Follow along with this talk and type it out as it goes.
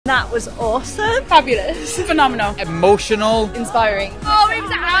That was awesome. Fabulous. Phenomenal. Emotional. Inspiring. Oh, it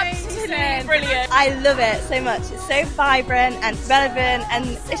was absolutely brilliant. I love it so much. It's so vibrant and relevant, and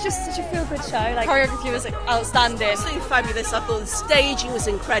it's just such a feel-good show. Like, Choreography was outstanding. Absolutely fabulous. I thought the staging was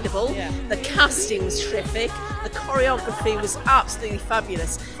incredible. The casting was terrific. The choreography was absolutely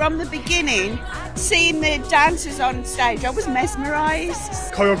fabulous. From the beginning, seeing the dancers on stage, I was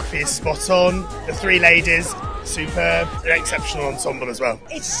mesmerised. Choreography is spot on. The three ladies, superb. They're an exceptional ensemble as well.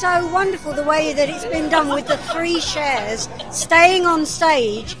 It's so wonderful the way that it's been done with the three Chers staying on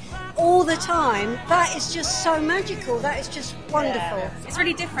stage all the time. That is just so magical. That is just wonderful. It's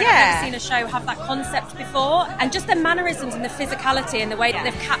really different. I've never seen a show have that concept before, and just the mannerisms and the physicality and the way that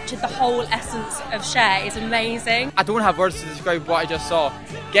they've captured the whole essence of Cher is amazing. I don't have words to describe what I just saw.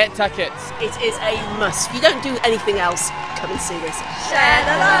 Get tickets. It is a must. If you don't do anything else, come and see this. share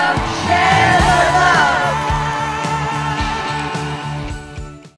the love, share the love.